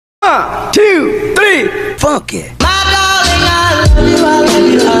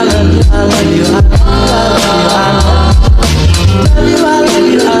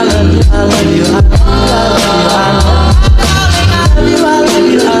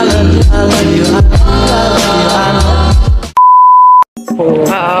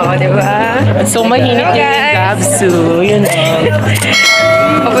Oo, diba? So, mahinit yung Dhvsu, yun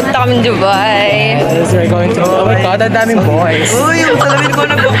Papunta kami Dubai. As we're going to, oh my God, ang daming boys. Uy, yung salamin ko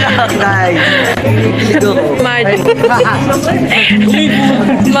nagbuklak, guys. Magic.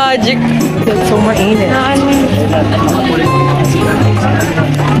 Magic. So, mainit.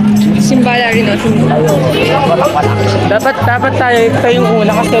 Simbala rin o. Dapat tayo yung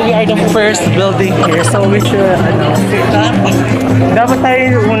una kasi we are the first building here. So, we should, dapat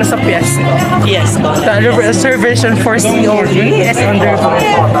tayo yung una sa fiesta. Yes. The reservation for COD is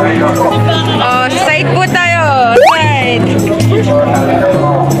underway. Oh, side po tayo. Side.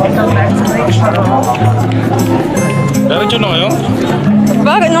 Diretso na kayo?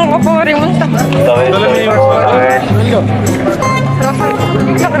 Bakit nung kapuri mo sa... Dala mo yung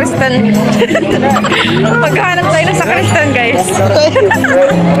Sa Kristan. Maghanap tayo ng sa Kristan, guys.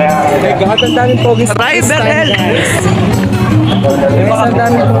 God, ang daming pogi sa Driver hell. Ang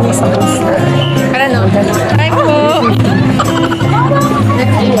daming pogi sa Kristan. Ano? Hi po.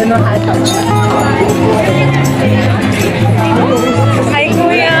 Hi,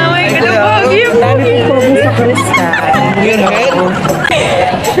 kuya. May kalabog yun. Ang daming pogi sa Kristan. Yun, head.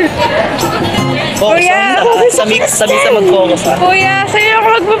 Kuya. Sa mix mag-focus, ha? Kuya, sa'yo ako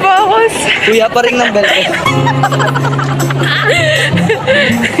magbabawas. Kuya pa rin ng belt.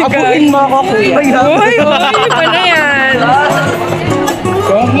 Abuhin mo ako, kuya. Uy, paano yan?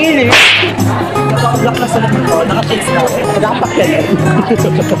 Ang hilig. Naka-block na sa lahat ko. Naka-chase na ako. Naka-packet.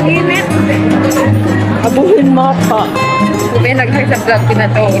 Init. Abuhin mo ako. May nag-tag sa vlog ko na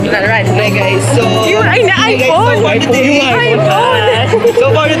to. Na runway, guys. So, Yun, ay na-iPhone! iPhone!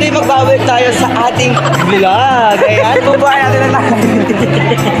 So for today, magbabalik tayo sa ating vlog. Ayan, bubuhay natin ang lahat.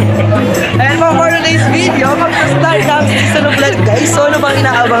 And for today's video, mag-start na ang season of vlog, guys. So ano bang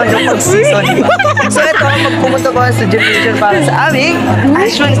inaabangan yung pag-season? So ito, magpumunta ko sa gymnasium para sa aming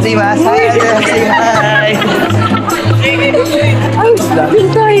Ashwang's Day Mass. Hi, say hi! Ay, yun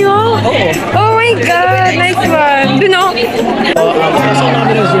tayo? Oh my God! Nice one! Dun o?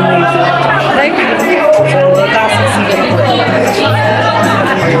 Like,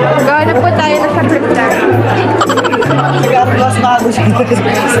 gano'n po tayo na sa Kristan. Carlos bago siya.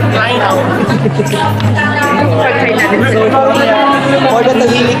 Pag-try natin. For the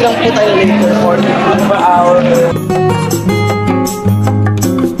tahimik lang po tayo later. For the hour.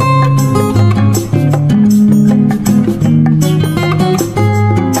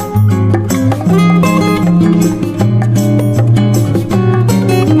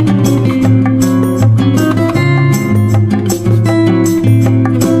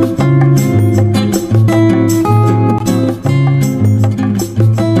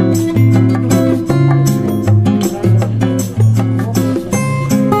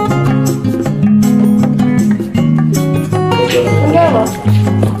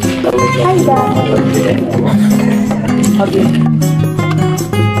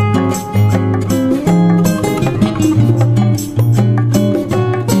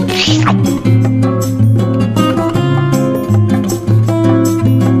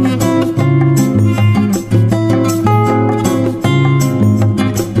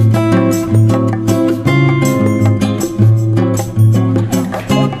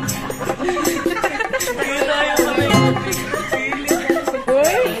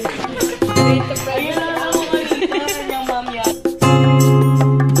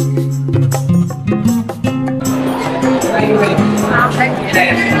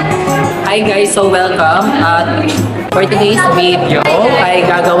 Hi guys, so welcome at for today's video ay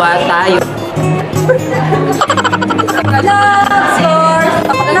gagawa tayo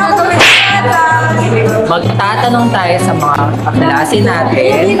magtatanong tayo sa mga kaklase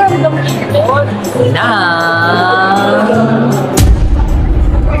natin na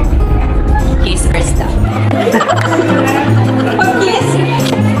kiss or stop. Pag-kiss?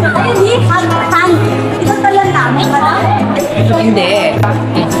 Hindi, hand. Ito pala namin, ano? Hindi.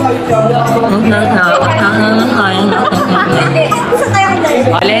 Hindi, isa tayo ka dali.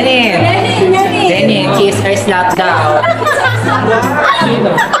 O, Lenin. Lenin, kiss or slap daw.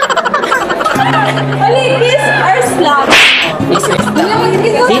 Oli, kiss or slap? Kiss or slap.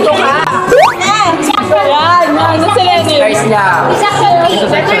 Dito ka. Yan, ano si Lenny? Kiss or slap.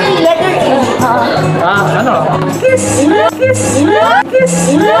 Letter E. Ano? Kiss. Kiss.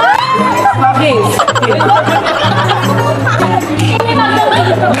 Kiss. Kiss.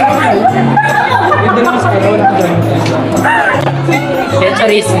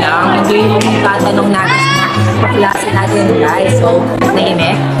 yung tatanong natin sa klase natin, guys. So,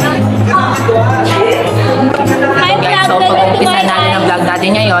 nainig. Guys, so pag-umpisa natin ang vlog natin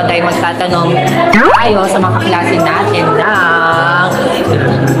ngayon dahil magtatanong tayo sa mga kaklase natin ng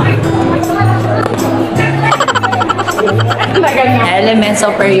elements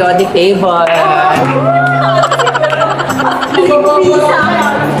of periodic table.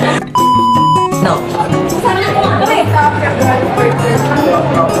 No.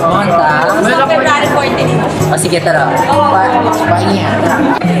 Oh, sige, tara.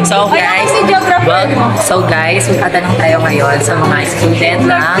 So guys, magtatanong tayo ngayon sa mga student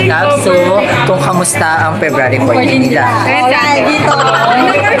ng Dhvsu kung kamusta ang February 14 nila. Dito.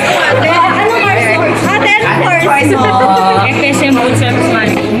 FSM Food Service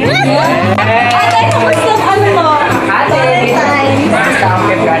Management. Ate, kamusta ang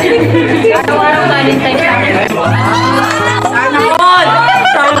February? Araw-araw Valentine's Day.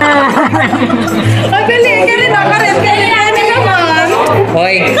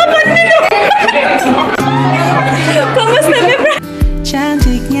 Hoy!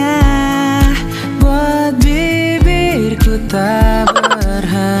 Cantiknya buat bibirku tak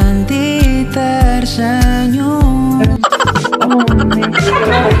berhenti tersenyum.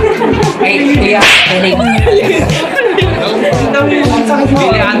 Hey, kuya, Eric.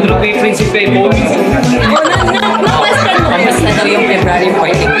 Leandro kay Prinsipe mo. Kamusta daw yung February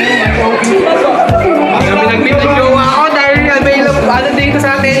 14? Pinag-meet ang jowa ko dahil available ano dito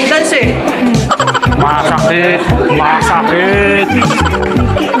sa attendance eh. Masakit! Masakit!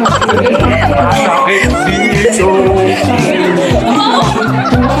 Masakit dito!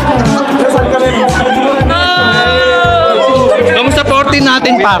 Kamusta 14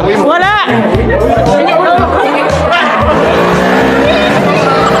 natin, par? Wala!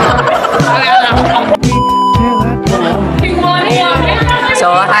 So,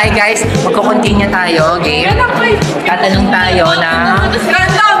 hi guys. Magko-continue tayo, game. Tatanong tayo na...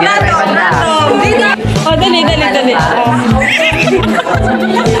 Oh, dali.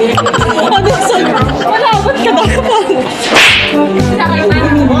 Wala, ba't ka dapat?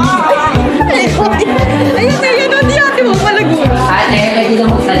 Ayun, hindi ate mo malagot. Ate, pwede ka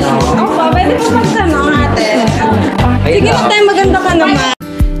magtanong. Opo, pwede mo magtanong ate. Sige na tayo, maganda ka naman.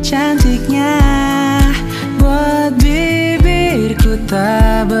 Cantiknya buat bibirku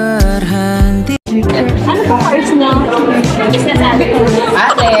tak berhenti. Ano po cards niya? Isasabi ko.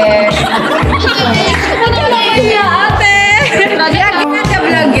 Ate! Huwag ka naman niya, ate! Lagi ka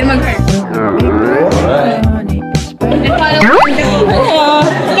vlog yun, mag-cards.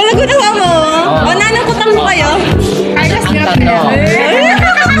 Kalagunawa mo? O, nanangkutang mo kayo? Carlos, grabe na.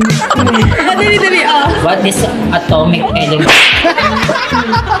 Dali, What is atomic element?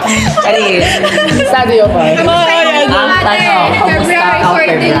 Kali, Sabi yung pa. ang tanong, kamusta ang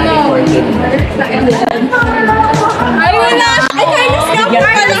February 14? Ay, wala! Ay,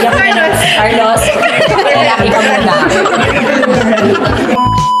 Carlos ka! Carlos, lalaki ka muna.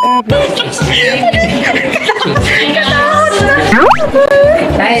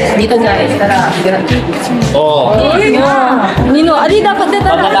 Guys, dito guys, tara. Oo. Nino, adi dapat na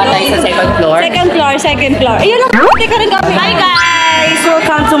Pababa tayo sa second floor. Second floor. Ayun lang, pati ka rin kami. Hi guys!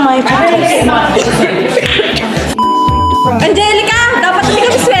 Welcome to my channel. Angelica, dapat hindi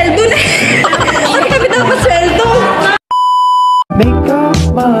kami sweldo na. Hindi kami dapat sweldo. Make up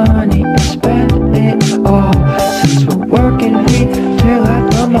money and spend it all. Since we're working here till at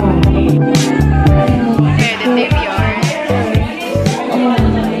the mall.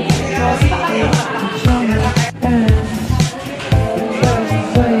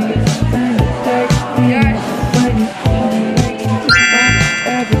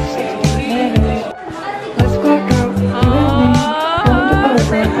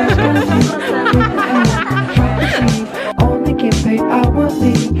 Only get paid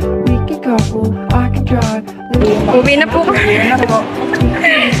hourly. We can couple, I can drive. Uwi na po kami.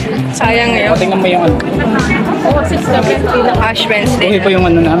 Sayang ngayon. Tingnan mo yung ano. Ash Wednesday. Buhay pa yung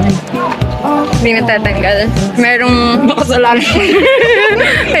ano namin. Hindi natatanggal. Merong bakasalan.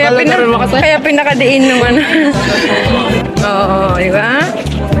 kaya pinakadiin nung ano. Oo, di ba?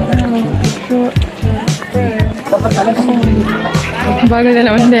 Bago na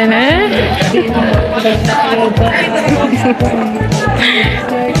naman din eh.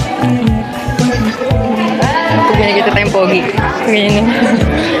 Binigyan tayong pogi. Ganyan.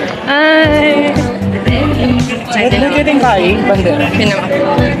 Ay. Pwede kayo kain, bandera. Pinama.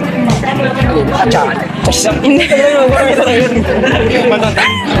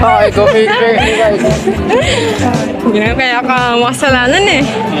 Okay, go picture. Kaya ka makasalanan eh.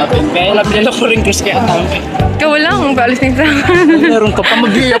 Kaya nabili ko rin kasi kaya tao. Ikaw lang, paalis na sa Meron ka pa,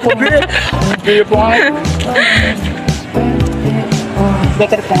 mag-iya po, be. Mag-iya po nga.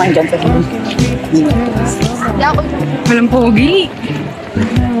 Better po nga dyan. Walang pogi.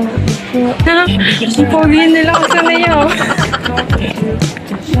 Ha? Ang pogi nila ako sa nayo.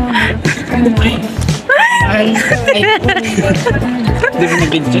 Hindi mo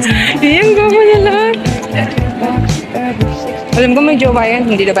nag-video. Yung gobo niya lahat. Alam ko may jowa yan,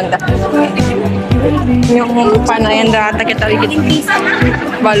 hindi na banda. Yung panayan data kita ligit.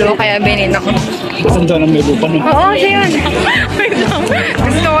 Balo kaya binin ako. Saan doon ang may lupa nun? Oo, siya yun. Wait lang.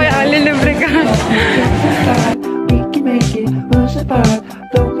 Gusto ko yung alilibre ka. We can make it, we'll survive.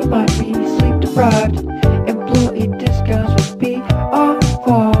 Though we might be sleep deprived, employee discounts will be our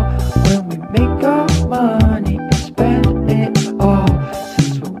fall when we make our money and spend it all.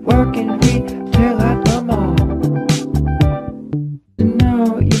 Since we're working retail at the mall, to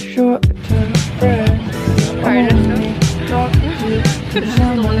know your short-term friends. Only talk to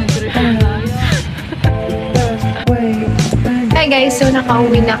someone else. The best way to spend Hi guys, so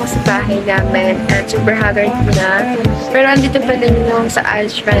nakauwi na ako sa bahay namin at super haggard na. Pero andito pa din yung sa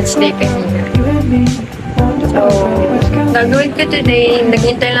Al's Friends Day kanina. you and me. So, gagawin ko today,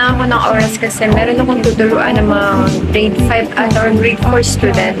 naghintay lang ako ng oras kasi meron akong tuturuan ng mga grade 5 at or grade 4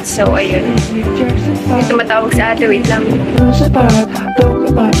 students. So, ayun. May tumatawag sa ate, wait lang. We'll survive, though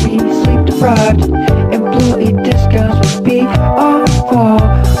we might be sleep deprived. Employee discounts will be our fall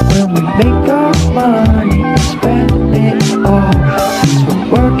when we make our money and spend it all. Since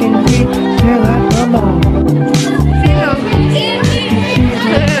we're working retail at the mall.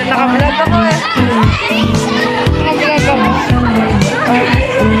 Nakablog ako eh. Nakablog ako.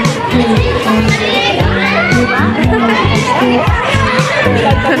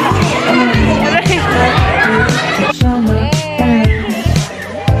 Summer ends.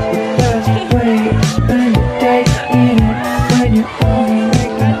 The best way to spend a day in it when you're only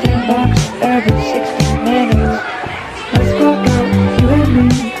making $10 every 60 minutes. Let's go out, you and me,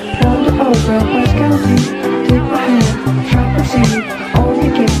 wander over West County. Take my hand, shop and see. Only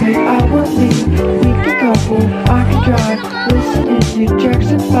get paid hourly. We can couple, I can drive. Listening to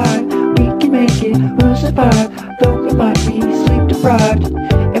Jackson 5. We can make it, we'll survive. Though we might be sleep deprived.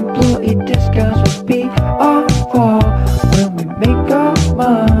 Employee discounts will be our fall when we make our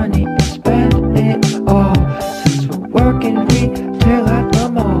money and spend it all. Since we're working retail at the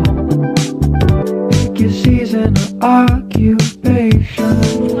mall. Pick your season or occupation.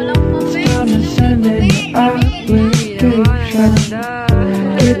 It's time to send in your application.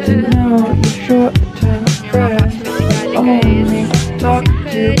 Get to know your short-term friends. Only talk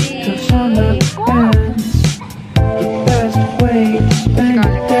to till summer ends. The best way to spend a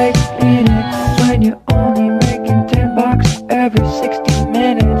day in it when you're only making $10 every 60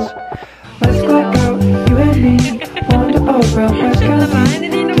 minutes. Let's go out, you and me, wander over West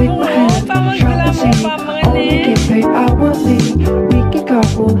County. Take my hand, shop and see. Only get paid hourly. We can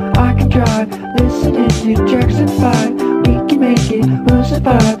couple, I can drive. Listening to Jackson 5. We can make it, we'll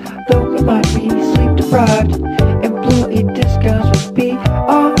survive. Though we might be sleep deprived. Employee discounts will be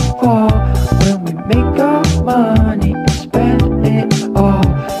our fall when we make our money and spend it all.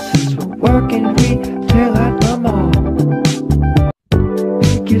 Since we're working retail at the mall.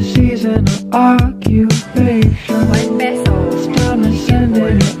 Pick your season or occupation. It's time to send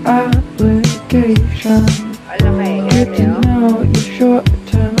in your application. Get to know your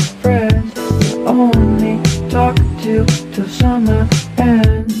short-term friends. You only talk to till summer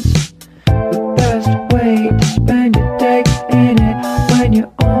ends. The best way to spend your day in it when you're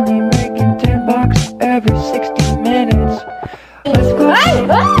only making $10 every 60 minutes. Let's go.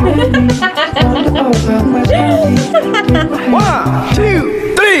 One,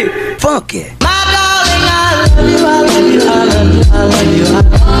 two, three, funky. My darling, I love you, I love you, I love